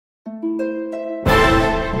Welcome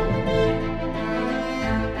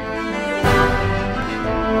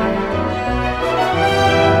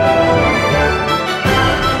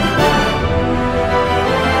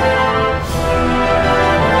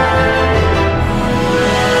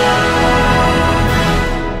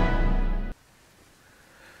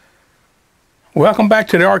back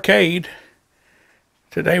to the arcade.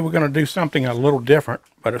 Today we're going to do something a little different,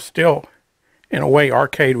 but it's still in a way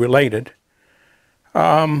arcade related.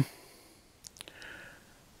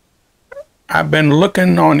 I've been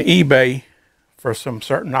looking on eBay for some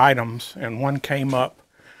certain items, and one came up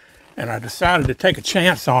and I decided to take a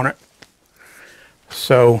chance on it.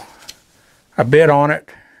 So I bid on it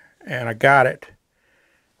and I got it,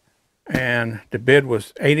 and the bid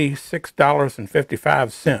was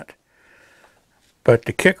 $86.55. But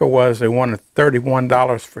the kicker was they wanted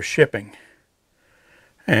 $31 for shipping.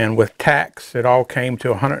 And with tax, it all came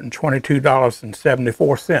to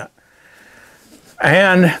 $122.74.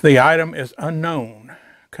 And the item is unknown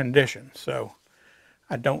condition. So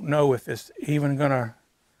I don't know if it's even going to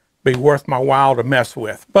be worth my while to mess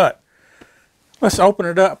with. But let's open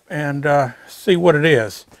it up and see what it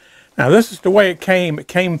is. Now this is the way it came. It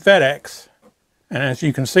came FedEx. And as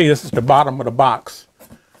you can see, this is the bottom of the box.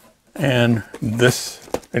 And this,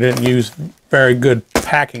 they didn't use very good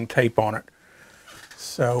packing tape on it.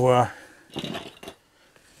 So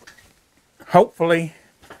hopefully,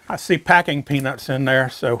 I see packing peanuts in there,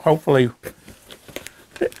 so hopefully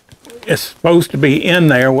it's supposed to be in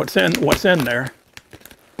there, what's in there.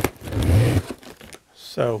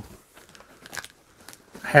 So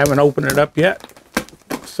I haven't opened it up yet,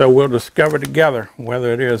 so we'll discover together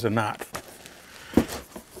whether it is or not.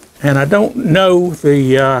 And I don't know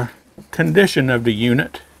the condition of the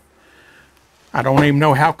unit. I don't even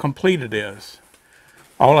know how complete it is.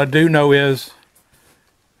 All I do know is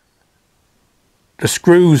the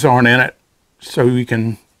screws aren't in it, so you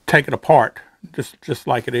can take it apart just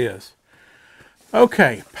like it is.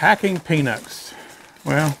 Okay, packing peanuts.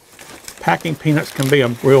 Well, packing peanuts can be a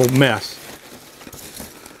real mess.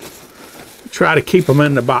 Try to keep them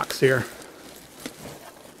in the box here.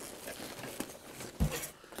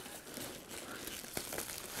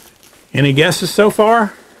 Any guesses so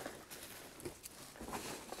far?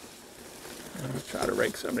 Let's try to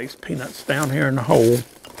rake some of these peanuts down here in the hole.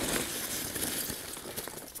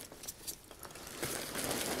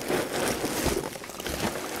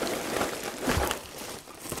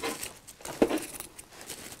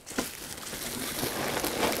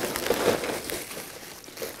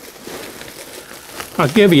 I'll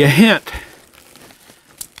give you a hint.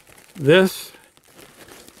 This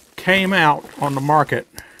came out on the market.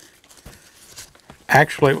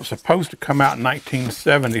 Actually, it was supposed to come out in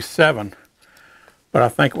 1977, but I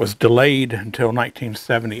think it was delayed until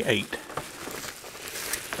 1978.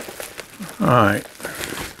 All right.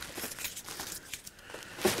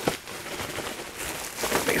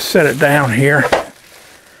 Let me set it down here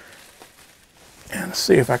and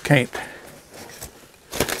see if I can't.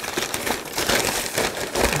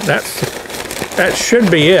 That should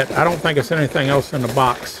be it. I don't think it's anything else in the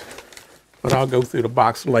box, but I'll go through the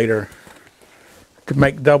box later to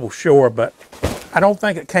make double sure, but I don't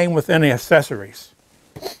think it came with any accessories.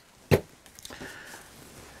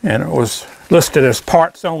 And it was listed as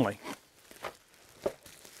parts only.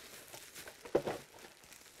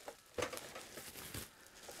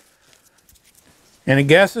 Any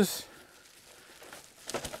guesses?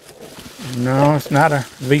 No, it's not a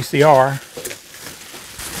VCR.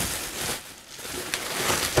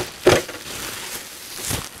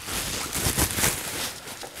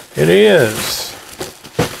 It is.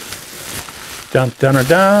 Dun dun dun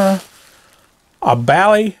dun. A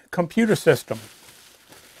Bally Computer System.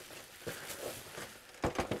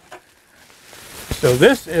 So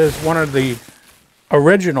this is one of the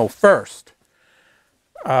original first.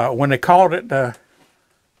 When they called it the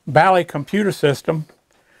Bally Computer System,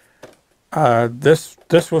 this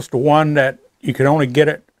was the one that you could only get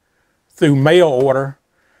it through mail order,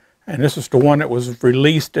 and this is the one that was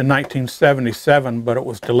released in 1977, but it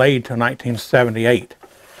was delayed to 1978.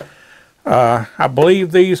 I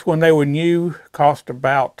believe these, when they were new, cost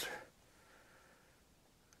about,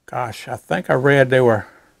 gosh, I think I read they were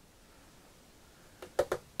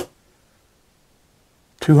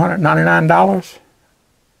 $299.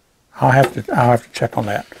 I'll have to check on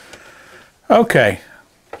that. Okay.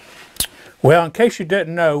 Well, in case you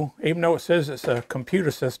didn't know, even though it says it's a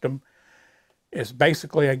computer system, it's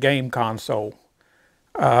basically a game console.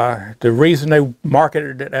 The reason they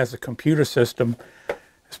marketed it as a computer system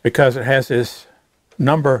is because it has this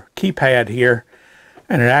number keypad here,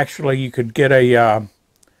 and it actually, you could get a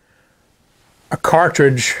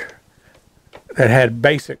cartridge that had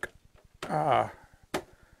basic, so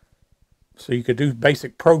you could do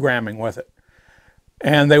basic programming with it.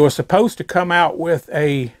 And they were supposed to come out with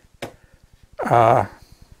a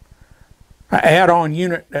add-on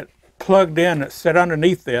unit that plugged in, that sat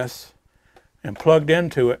underneath this and plugged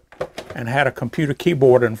into it and had a computer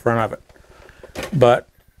keyboard in front of it. But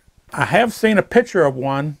I have seen a picture of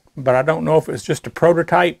one, but I don't know if it's just a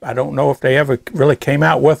prototype. I don't know if they ever really came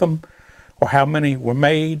out with them or how many were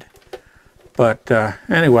made. But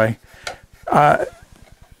anyway,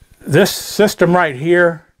 this system right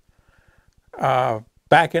here,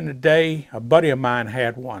 back in the day, a buddy of mine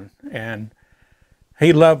had one, and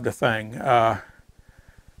he loved the thing. Of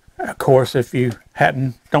course, if you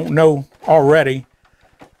don't know already,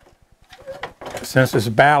 since it's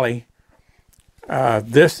Bally,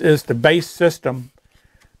 this is the base system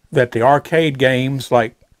that the arcade games,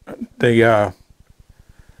 like the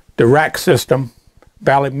rack system,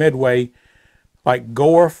 Bally Midway, like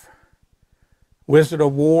Gorf, Wizard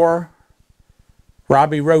of War,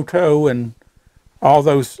 Robbie Roto, and all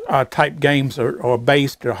those type games are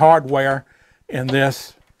based. The hardware in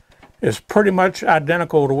this is pretty much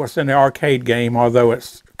identical to what's in the arcade game, although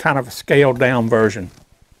it's kind of a scaled down version.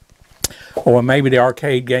 Or maybe the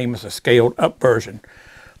arcade game is a scaled up version.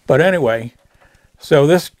 But anyway, so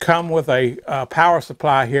this comes with a power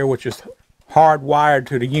supply here, which is hardwired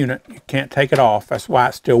to the unit. You can't take it off. That's why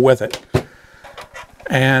it's still with it.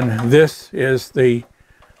 And this is the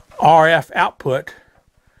RF output,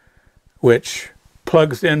 which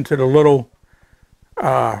plugs into the little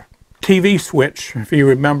TV switch. If you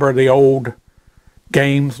remember the old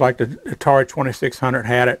games, like the Atari 2600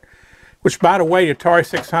 had it, which, by the way, the Atari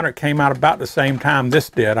 600 came out about the same time this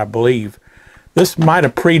did, I believe. This might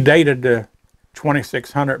have predated the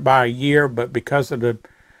 2600 by a year, but because of the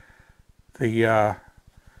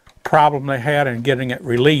problem they had in getting it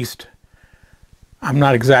released, I'm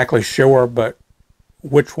not exactly sure, but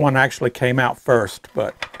which one actually came out first.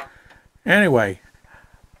 But anyway,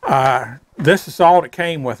 this is all that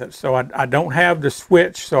came with it. So I don't have the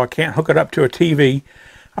switch, so I can't hook it up to a TV.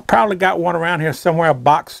 I probably got one around here somewhere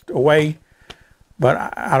boxed away,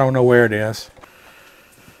 but I don't know where it is.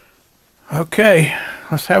 Okay,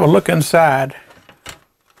 let's have a look inside.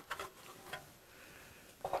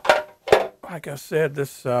 Like I said,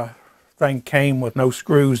 this thing came with no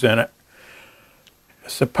screws in it.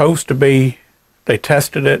 It's supposed to be, they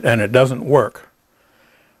tested it and it doesn't work.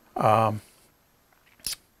 The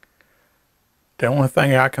only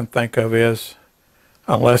thing I can think of is,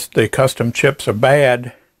 unless the custom chips are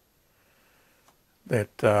bad,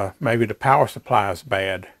 that maybe the power supply is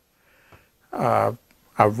bad. I've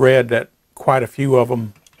read that quite a few of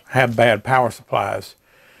them have bad power supplies.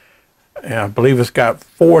 And I believe it's got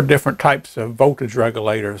 4 different types of voltage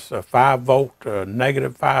regulators: a 5 volt, a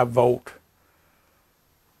negative 5 volt,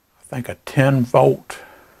 I think a 10 volt.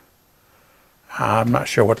 I'm not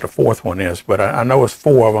sure what the 4th one is, but I know it's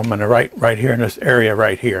 4 of them, and they're right here in this area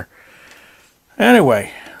right here.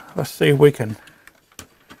 Anyway, let's see if we can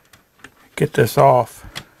get this off.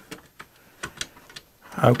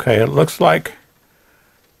 Okay, it looks like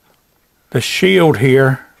the shield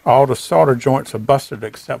here, all the solder joints are busted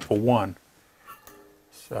except for one.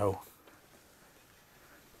 So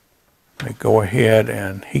let me go ahead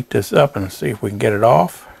and heat this up and see if we can get it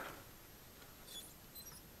off.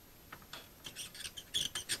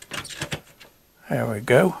 There we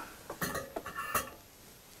go.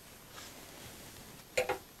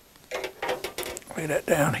 Lay that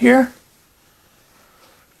down here.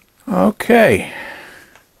 Okay.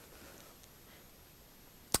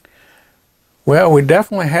 Well, we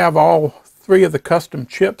definitely have all 3 of the custom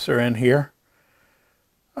chips are in here.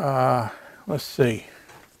 Let's see.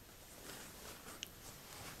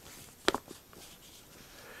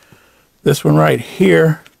 This one right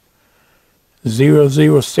here,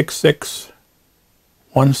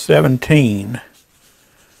 0066117.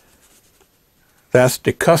 That's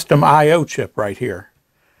the custom I/O chip right here.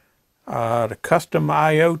 The custom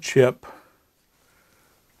I/O chip,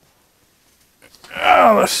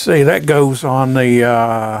 let's see, that goes on the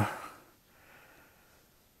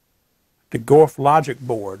Gorf logic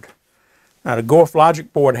board. Now the Gorf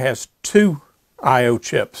logic board has 2 I/O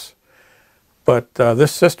chips, but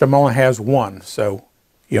this system only has 1, so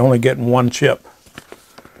you're only getting 1 chip.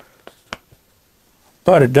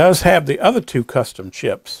 But it does have the other 2 custom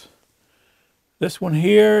chips. This one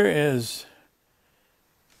here is,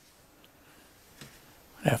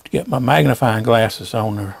 I have to get my magnifying glasses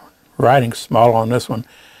on. The writing's small on this one.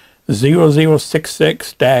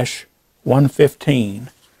 0066-115.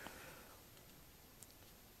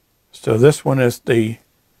 So this one is the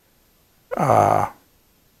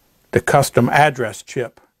the custom address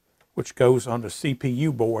chip, which goes on the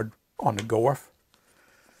CPU board on the Gorf.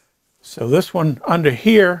 So this one under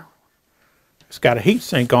here, it's got a heat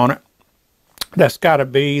sink on it. That's got to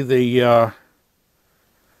be the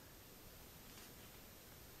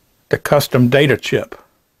custom data chip,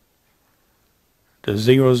 the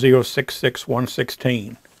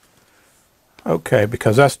 0066116. Okay,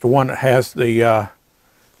 because that's the one that has the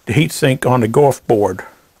heat sink on the Gorf board.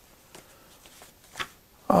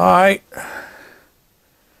 Alright.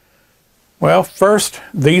 Well, first,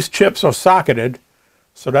 these chips are socketed,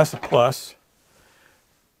 so that's a plus.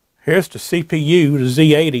 Here's the CPU,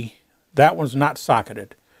 the Z80. That one's not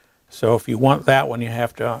socketed. So if you want that one, you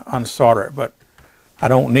have to unsolder it, but I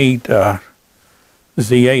don't need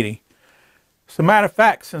Z80. As a matter of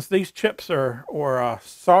fact, since these chips are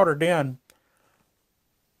soldered in,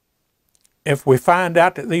 if we find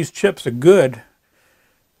out that these chips are good,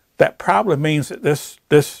 that probably means that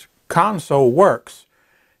this console works.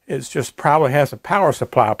 It just probably has a power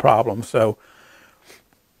supply problem. So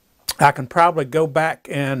I can probably go back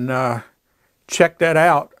and check that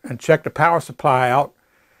out and check the power supply out.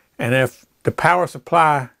 And if the power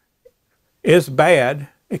supply is bad,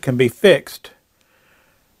 it can be fixed.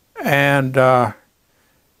 And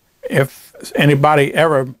if anybody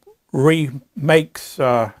ever remakes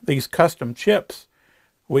these custom chips,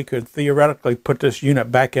 we could theoretically put this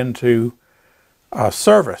unit back into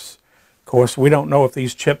service. Of course, we don't know if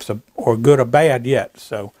these chips are good or bad yet,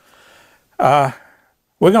 so we're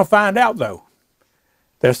going to find out though.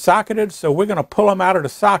 They're socketed, so we're going to pull them out of the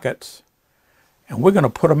sockets and we're going to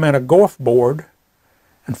put them in a Gorf board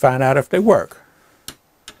and find out if they work.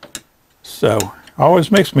 So it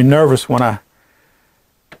always makes me nervous when I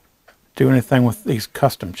do anything with these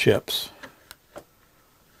custom chips.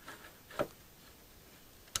 Of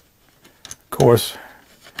course,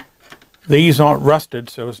 these aren't rusted,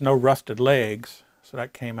 so there's no rusted legs, so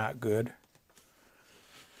that came out good.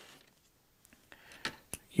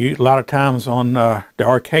 A lot of times on the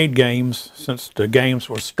arcade games, since the games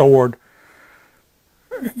were stored,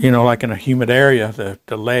 you know, like in a humid area,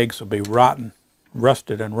 the legs will be rotten,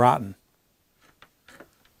 rusted and rotten.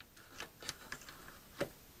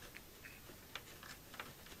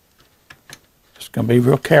 Just going to be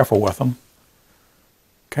real careful with them.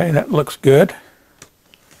 Okay, that looks good.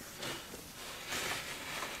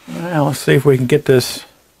 Now let's see if we can get this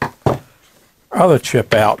other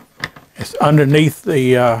chip out. It's underneath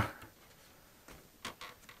the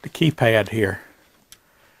keypad here.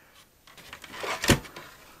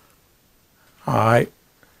 All right,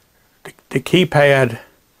 the keypad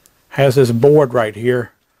has this board right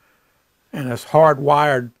here, and it's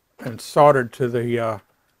hardwired and soldered to the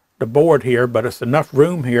board here, but it's enough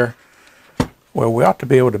room here where we ought to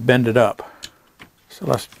be able to bend it up. So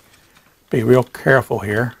let's be real careful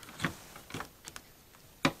here.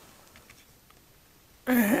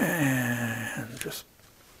 And just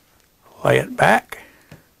lay it back.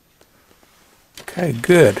 Okay,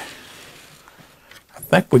 good. I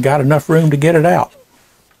think we got enough room to get it out.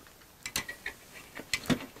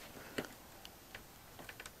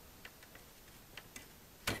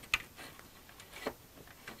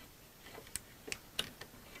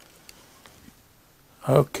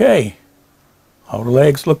 Okay, all the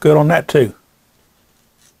legs look good on that too.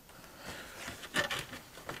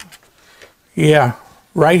 Yeah,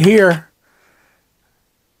 right here,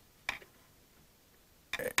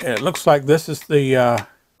 it looks like this is the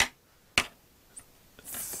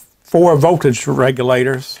 4 voltage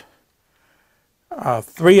regulators.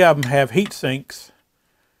 3 of them have heat sinks,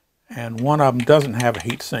 and 1 of them doesn't have a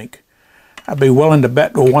heat sink. I'd be willing to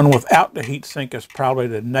bet the one without the heat sink is probably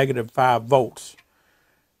the -5 volts.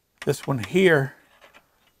 This one here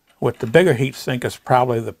with the bigger heat sink is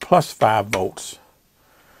probably the +5 volts.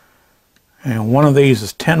 And one of these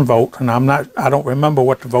is 10 volt, and I don't remember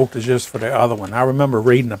what the voltage is for the other one. I remember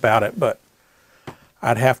reading about it, but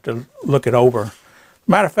I'd have to look it over.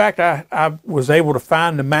 Matter of fact, I was able to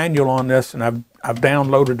find the manual on this, and I've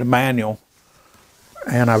downloaded the manual,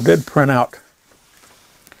 and I did print out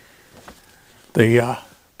the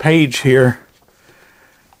page here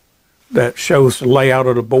that shows the layout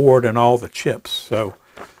of the board and all the chips. So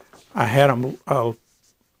I had them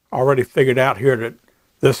already figured out here that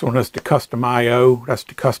this one is the custom I/O, that's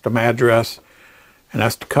the custom address, and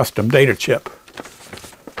that's the custom data chip.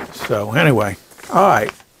 So anyway, all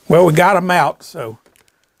right. Well, we got them out, so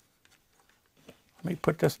let me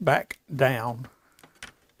put this back down.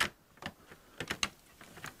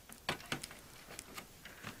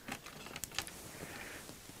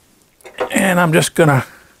 And I'm just gonna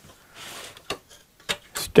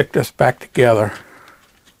stick this back together.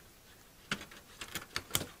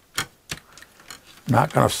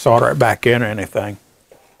 Not going to solder it back in or anything.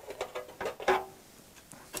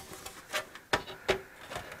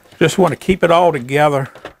 Just want to keep it all together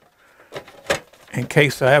in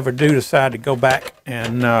case I ever do decide to go back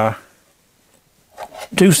and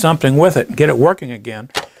do something with it and get it working again.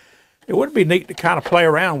 It would be neat to kind of play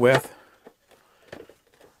around with,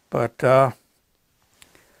 but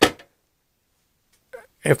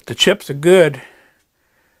if the chips are good,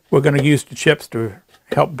 we're going to use the chips to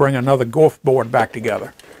help bring another Gorf board back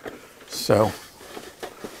together. So,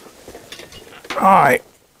 all right,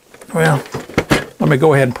 well, let me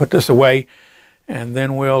go ahead and put this away, and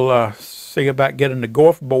then we'll see about getting the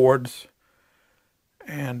Gorf boards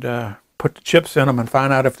and put the chips in them and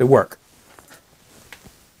find out if they work.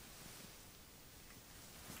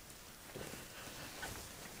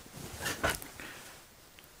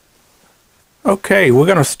 Okay, we're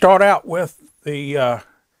going to start out with the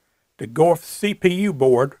Gorf CPU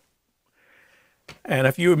board. And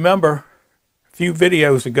if you remember a few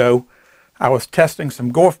videos ago, I was testing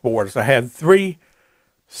some Gorf boards. I had 3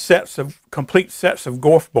 complete sets of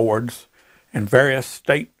Gorf boards in various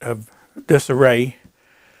state of disarray.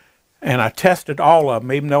 And I tested all of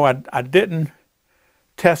them, even though I didn't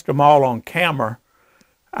test them all on camera.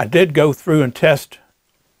 I did go through and test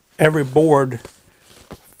every board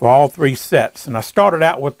for all 3 sets. And I started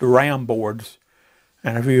out with the RAM boards.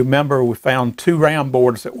 And if you remember, we found 2 RAM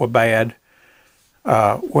boards that were bad.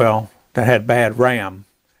 Well, that had bad RAM.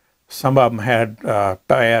 Some of them had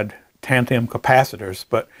bad tantalum capacitors.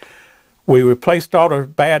 But we replaced all the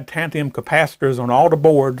bad tantalum capacitors on all the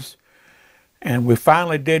boards. And we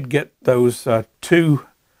finally did get those 2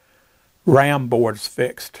 RAM boards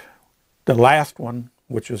fixed. The last one,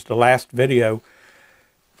 which was the last video,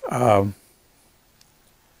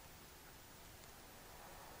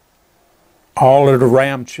 all of the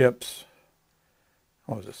RAM chips,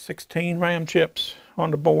 what was it, 16 RAM chips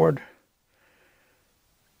on the board?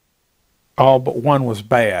 All but one was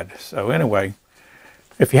bad. So anyway,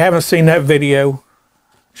 if you haven't seen that video,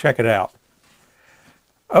 check it out.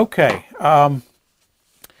 Okay,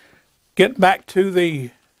 getting back to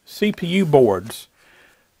the CPU boards.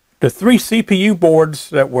 The 3 CPU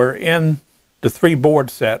boards that were in the 3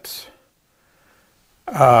 board sets,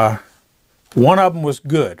 one of them was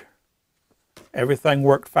good. Everything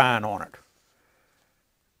worked fine on it.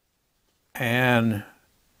 And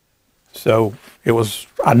so it was,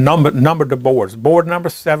 I numbered the boards. Board number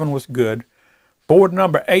 7 was good. Board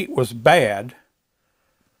number 8 was bad.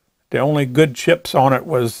 The only good chips on it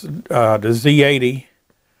was the Z80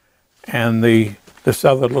 and this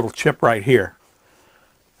other little chip right here.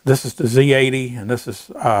 This is the Z80, and this is,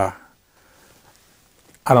 I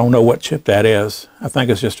don't know what chip that is. I think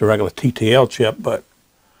it's just a regular TTL chip, but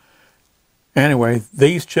anyway,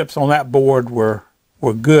 these chips on that board were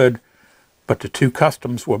good, but the 2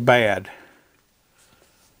 customs were bad.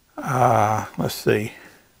 Let's see.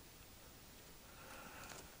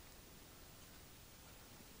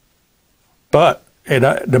 But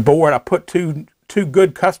the board, I put two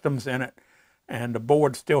good customs in it, and the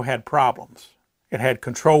board still had problems. It had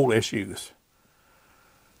control issues.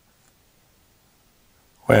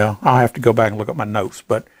 Well, I'll have to go back and look at my notes,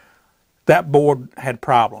 but that board had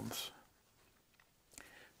problems.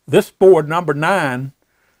 This board, number 9,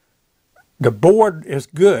 the board is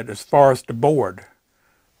good as far as the board,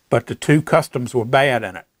 but the 2 customs were bad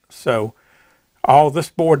in it. So all this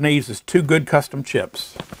board needs is 2 good custom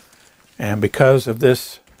chips. And because of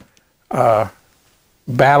this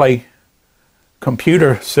Bally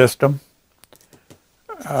Computer System,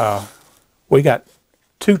 we got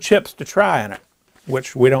 2 chips to try in it,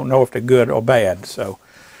 which we don't know if they're good or bad. So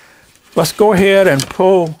let's go ahead and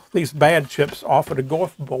pull these bad chips off of the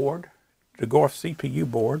Gorf board, the Gorf CPU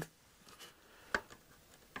board.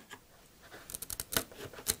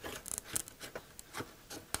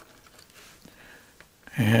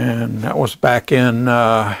 And that was back in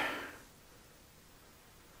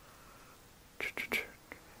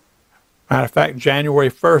matter of fact, January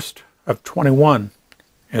 1st of 21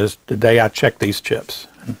 is the day I checked these chips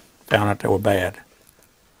and found out they were bad.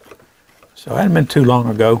 So it hadn't been too long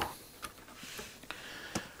ago.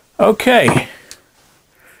 Okay.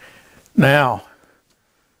 Now,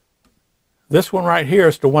 this one right here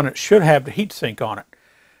is the one that should have the heatsink on it.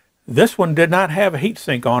 This one did not have a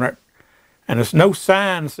heatsink on it, and there's no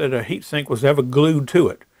signs that a heatsink was ever glued to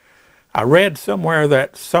it. I read somewhere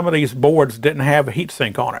that some of these boards didn't have a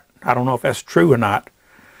heatsink on it. I don't know if that's true or not,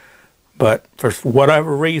 but for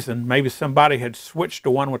whatever reason, maybe somebody had switched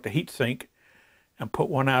to one with the heatsink and put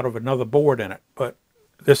one out of another board in it, but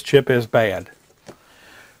this chip is bad.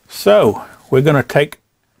 So we're going to take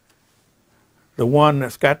the one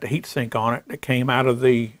that's got the heatsink on it that came out of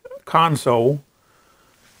the console.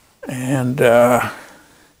 And let's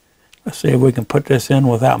see if we can put this in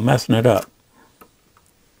without messing it up.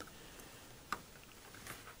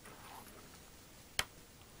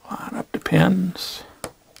 Line up the pins.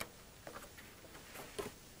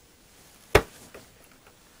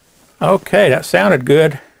 Okay, that sounded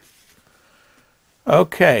good.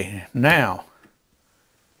 Okay, now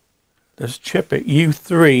this chip at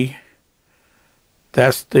U3,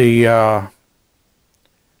 that's the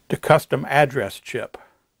custom address chip,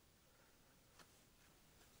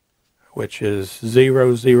 which is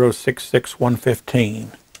 0066115.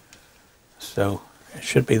 So it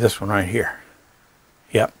should be this one right here.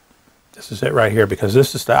 Yep, this is it right here, because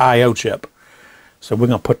this is the I/O chip. So we're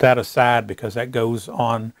going to put that aside because that goes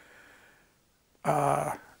on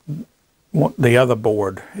the other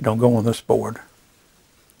board. It don't go on this board.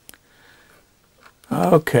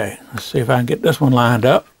 Okay, let's see if I can get this one lined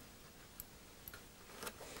up.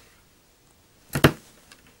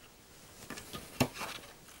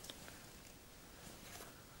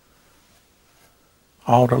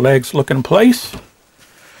 All the legs look in place.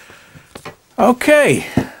 Okay,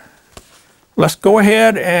 let's go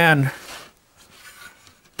ahead and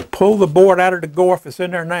pull the board out of the Gorf that's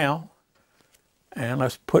in there now. And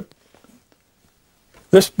let's put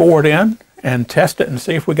this board in and test it and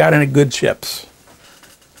see if we got any good chips.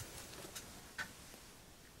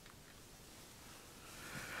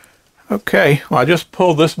 Okay, well, I just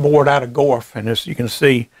pulled this board out of Gorf, and as you can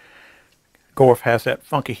see, Gorf has that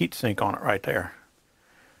funky heatsink on it right there.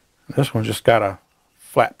 This one just got a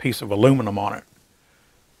flat piece of aluminum on it.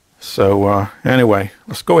 So anyway,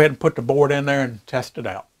 let's go ahead and put the board in there and test it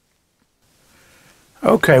out.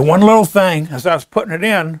 Okay, one little thing, as I was putting it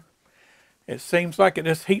in, it seems like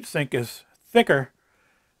this heatsink is thicker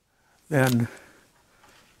than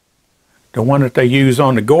the one that they use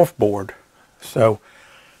on the Gorf board. So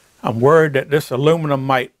I'm worried that this aluminum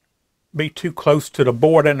might be too close to the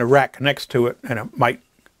board and the rack next to it, and it might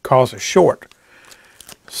cause a short.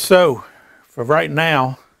 So for right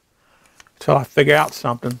now, until I figure out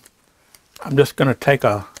something, I'm just going to take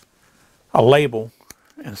a label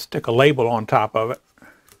and stick a label on top of it.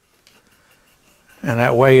 And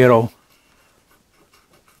that way it'll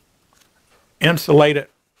insulate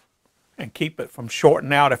it and keep it from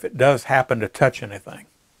shorting out if it does happen to touch anything.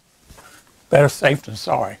 Better safe than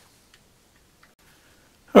sorry.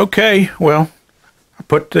 Okay, well, I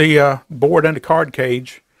put the board in the card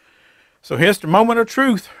cage. So here's the moment of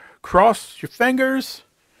truth. Cross your fingers,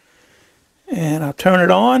 and I'll turn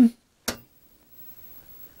it on.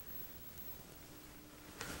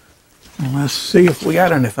 And let's see if we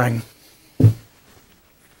got anything.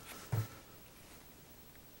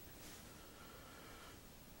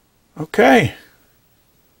 Okay,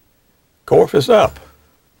 Gorf is up.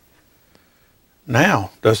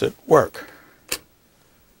 Now, does it work?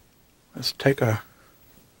 Let's take a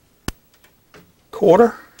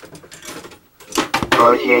quarter.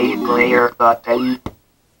 Okay, player button.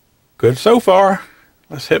 Good so far.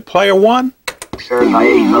 Let's hit player 1.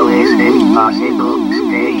 Survival is impossible.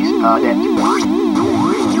 Space button.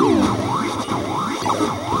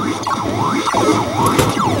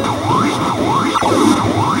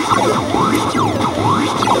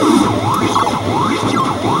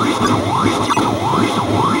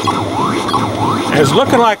 It's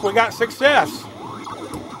looking like we got success.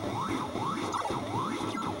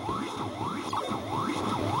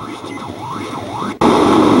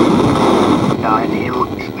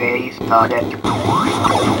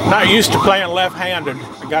 Not used to playing left-handed.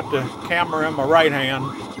 I got the camera in my right hand.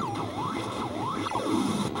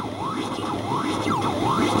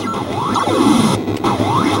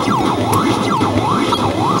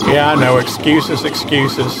 Yeah, I know. Excuses,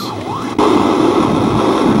 excuses.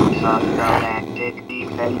 Galactic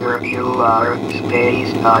Defender, you are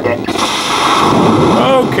space cadet.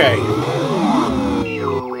 Okay.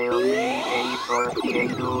 You will need a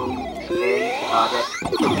torpedo, space cadet.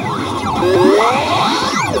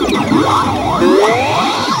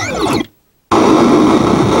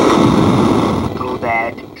 Too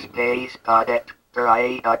bad, space cadet.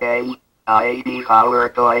 Try again. I devour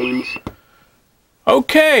toys.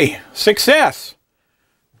 Okay, success.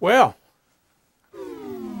 Well,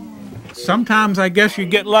 sometimes I guess you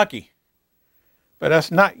get lucky, but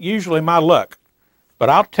that's not usually my luck. But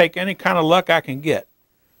I'll take any kind of luck I can get.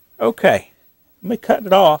 Okay, let me cut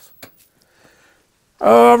it off.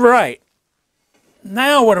 All right,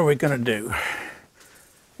 now what are we going to do?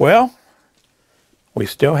 Well, we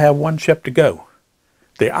still have one chip to go,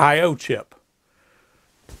 the I/O chip.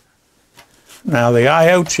 Now the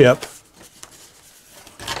I/O chip,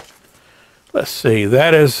 let's see,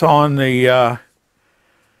 that is on the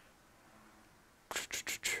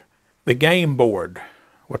game board,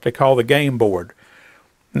 what they call the game board.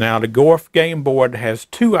 Now the Gorf game board has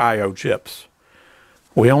 2 I/O chips.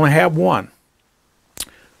 We only have 1.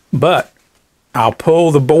 But I'll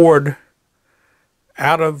pull the board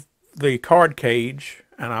out of the card cage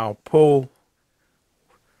and I'll pull,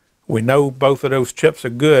 we know both of those chips are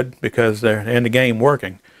good because they're in the game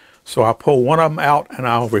working. So I'll pull one of them out and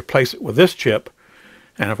I'll replace it with this chip.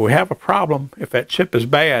 And if we have a problem, if that chip is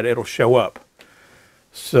bad, it'll show up.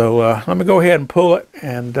 So let me go ahead and pull it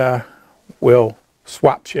and we'll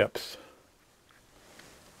swap chips.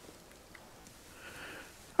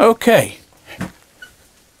 Okay,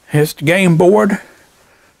 here's the game board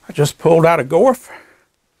I just pulled out of Gorf.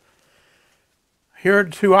 Here are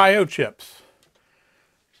the 2 I/O chips.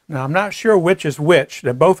 Now I'm not sure which is which.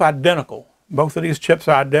 They're both identical. Both of these chips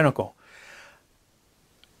are identical.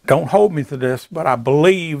 Don't hold me to this, but I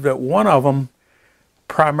believe that one of them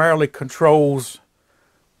primarily controls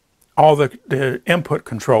all the input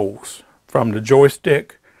controls from the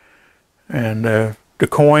joystick and the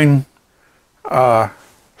coin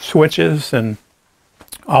switches and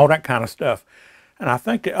all that kind of stuff. And I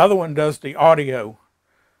think the other one does the audio,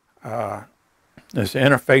 this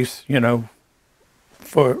interface, you know,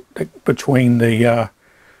 for between the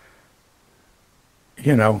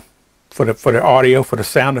you know, for the audio, for the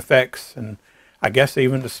sound effects, and I guess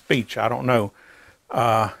even the speech. I don't know.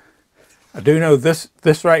 I do know this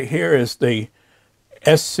right here is the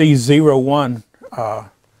SC01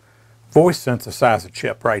 voice synthesizer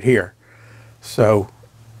chip right here. So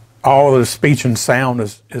all of the speech and sound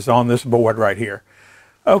is on this board right here.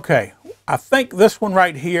 Okay, I think this one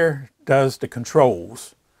right here does the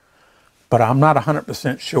controls, but I'm not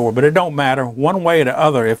 100% sure. But it don't matter. One way or the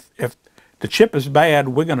other, if the chip is bad,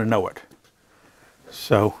 we're going to know it.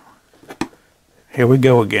 So here we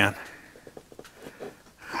go again.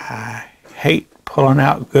 I hate pulling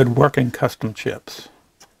out good working custom chips.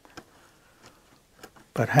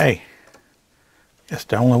 But hey, it's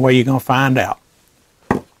the only way you're going to find out.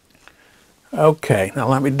 Okay, now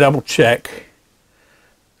let me double check.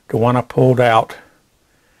 The one I pulled out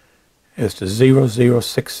is the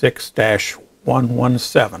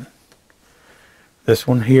 0066-117. This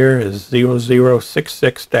one here is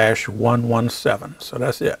 0066-117. So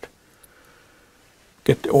that's it.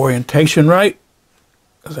 Get the orientation right,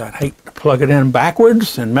 because I'd hate to plug it in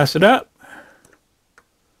backwards and mess it up.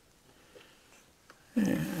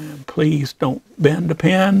 And please don't bend the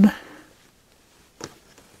pen.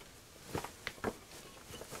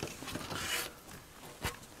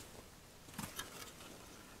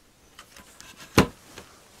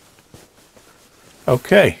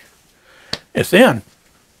 Okay, it's in.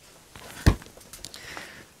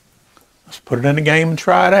 Let's put it in the game and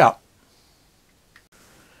try it out.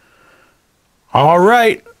 All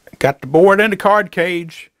right, got the board in the card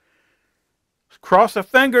cage. Let's cross our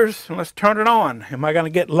fingers and let's turn it on. Am I going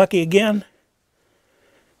to get lucky again?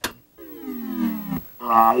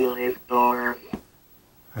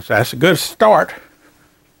 That's a good start.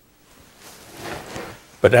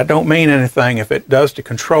 But that don't mean anything if it does the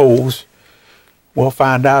controls. We'll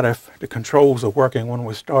find out if the controls are working when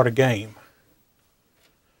we start a game.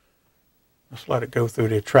 Let's let it go through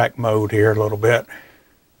the track mode here a little bit.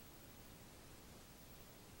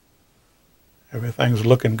 Everything's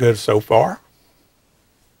looking good so far.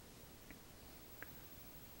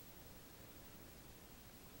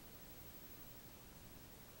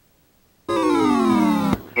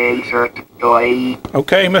 Insert toy.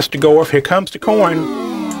 Okay, Mr. Gorf, here comes the coin.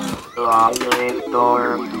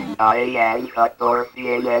 I am a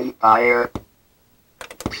Gorfian Empire.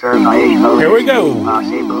 Survival. Here we go.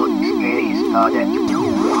 Possible space audit.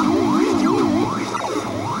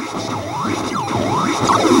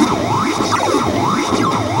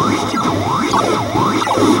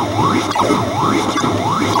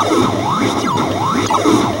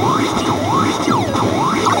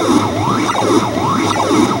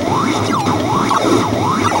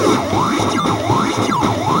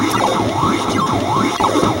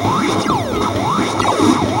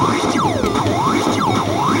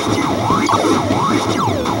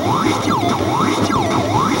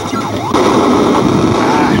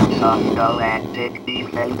 Galactic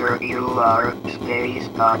Defender, you are space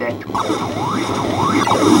audit.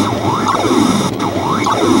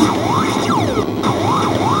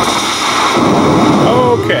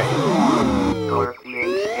 Okay. Gorfian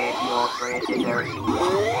special prisoners.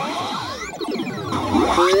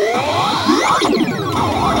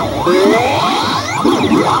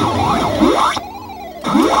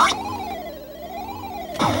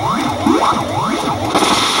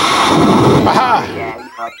 Aha!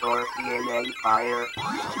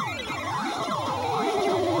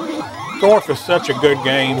 Gorf is such a good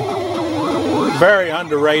game. Very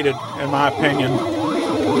underrated, in my opinion.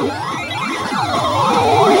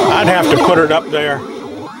 I'd have to put it up there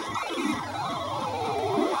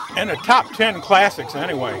in the top 10 classics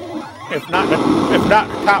anyway, if not the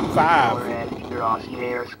top 5.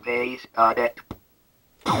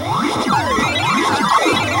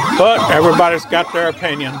 But everybody's got their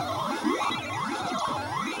opinion.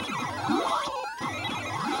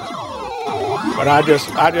 But I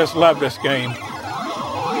just love this game.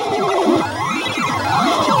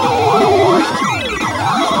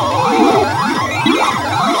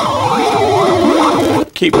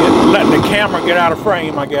 Keep letting the camera get out of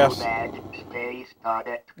frame, I guess.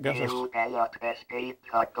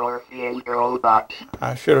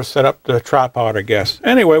 I should have set up the tripod, I guess.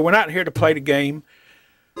 Anyway, we're not here to play the game.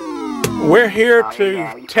 We're here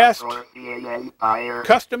to test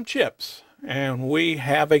custom chips. And we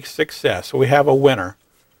have a success. We have a winner.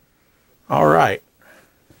 All right.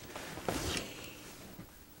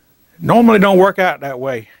 Normally don't work out that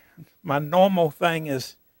way. My normal thing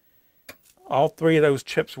is all 3 of those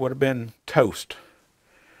chips would have been toast.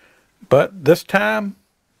 But this time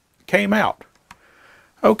came out.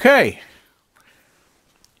 Okay.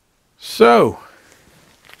 So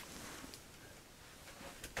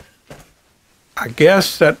I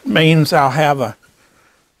guess that means I'll have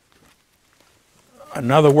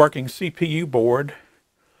another working CPU board.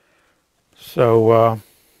 So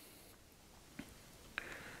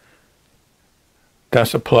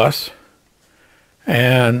that's a plus.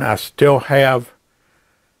 And I still have,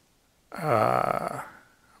 I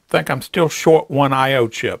think I'm still short 1 I/O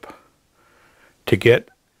chip to get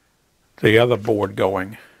the other board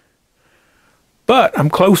going. But I'm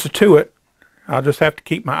closer to it. I'll just have to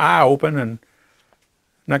keep my eye open, and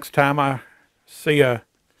next time I see a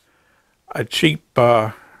cheap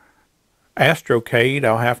Astrocade,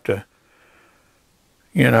 I'll have to,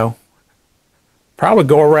 you know, probably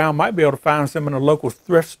go around, might be able to find some in the local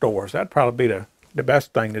thrift stores. That'd probably be the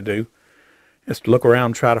best thing to do, is to look around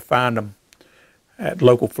and try to find them at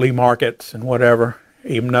local flea markets and whatever,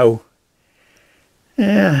 even though,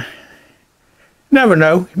 yeah, never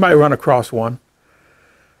know, you might run across one.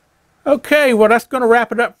 Okay, well, that's going to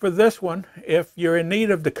wrap it up for this one. If you're in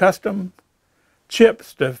need of the custom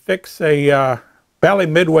chips to fix a Bally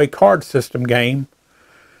Midway card system game,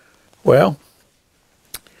 well,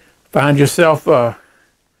 find yourself a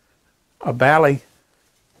Bally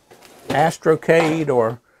Astrocade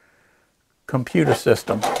or computer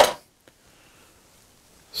system.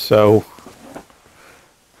 So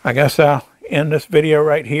I guess I'll end this video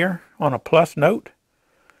right here on a plus note.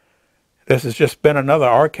 This has just been another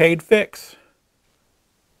arcade fix.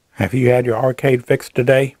 Have you had your arcade fix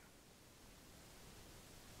today?